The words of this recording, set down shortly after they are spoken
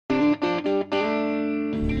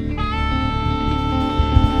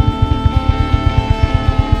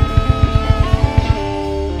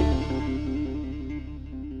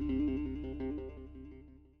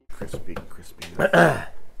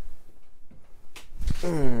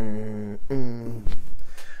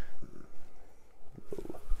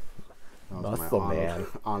Muscle man.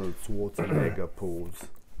 Arnold Schwarzenegger pose.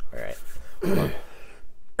 All right.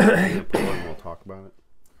 We'll talk about it.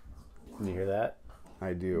 Did you hear that?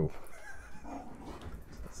 I do.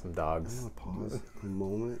 Some dogs. I'm gonna pause a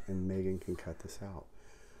moment, and Megan can cut this out.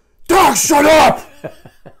 Dog, shut up!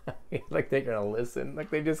 Like they're gonna listen. Like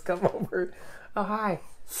they just come over. Oh, hi.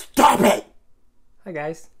 Stop it! Hi,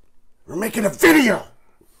 guys. We're making a video.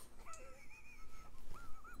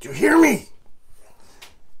 Do you hear me?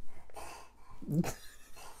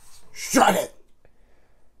 Shut it!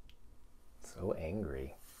 So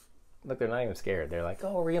angry. Look, they're not even scared. They're like,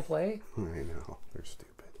 oh, are we gonna play? I know. They're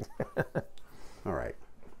stupid. All right.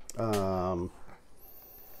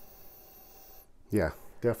 Yeah,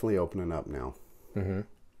 definitely opening up now. Mm-hmm.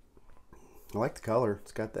 I like the color.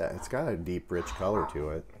 It's got that. It's got a deep, rich color to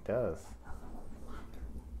it. It does.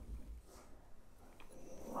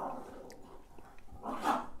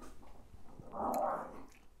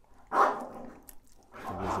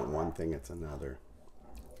 It isn't one thing, it's another.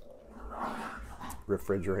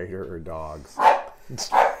 Refrigerator or dogs. I'm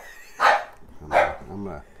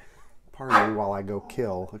gonna pardon me while I go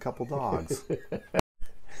kill a couple dogs.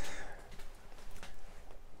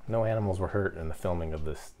 No animals were hurt in the filming of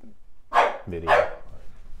this video.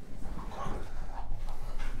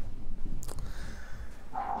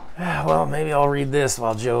 Well, maybe I'll read this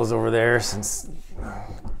while Joe's over there, since...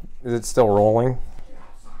 Is it still rolling?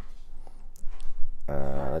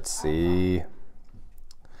 Let's see.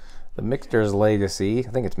 The Michter's legacy, I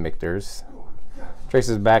think it's Michter's,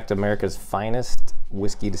 traces back to America's finest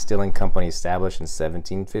whiskey distilling company established in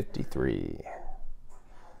 1753.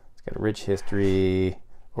 It's got a rich history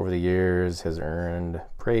over the years, has earned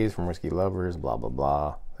praise from whiskey lovers, blah, blah,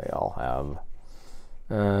 blah. They all have.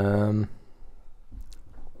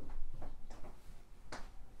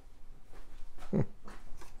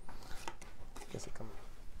 Guess it comes.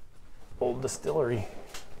 Old distillery.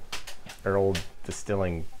 Or old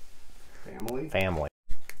distilling family.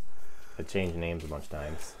 They changed names a bunch of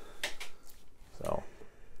times. So.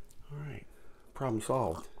 Alright. Problem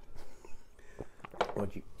solved. I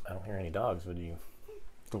don't hear any dogs. Would you?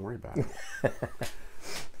 Don't worry about it.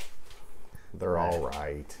 They're all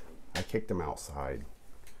right. I kicked them outside.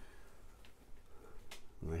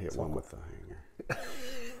 And I hit one with the hanger.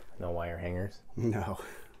 No wire hangers? No.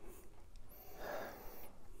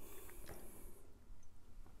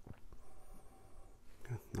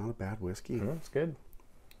 Not a bad whiskey. It's good.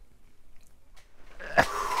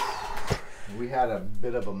 We had a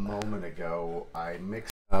bit of a moment ago. I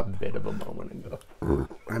mixed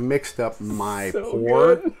up my So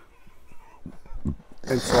pour. good.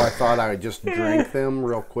 And so I thought I would just drink them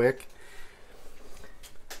real quick.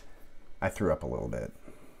 I threw up a little bit.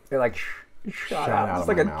 They're like shot out out. of It's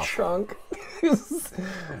like my a mouth. chunk.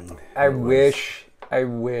 I wish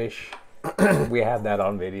we had that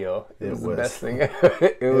on video. It was the best thing.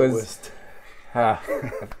 It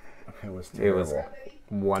was terrible.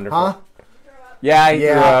 Wonderful. Huh? Yeah, I threw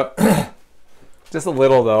up. Just a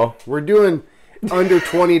little though. We're doing under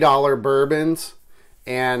 $20 bourbons,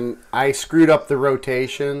 and I screwed up the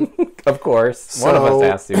rotation. Of course. One of us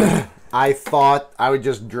has to. I thought I would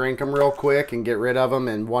just drink them real quick and get rid of them,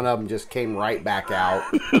 and one of them just came right back out.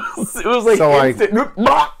 It was like So instant.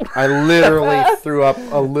 I literally threw up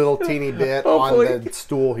a little teeny bit on the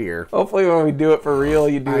stool here. Hopefully when we do it for real,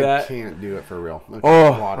 you do that. I can't do it for real. Okay,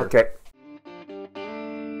 Oh, water. okay.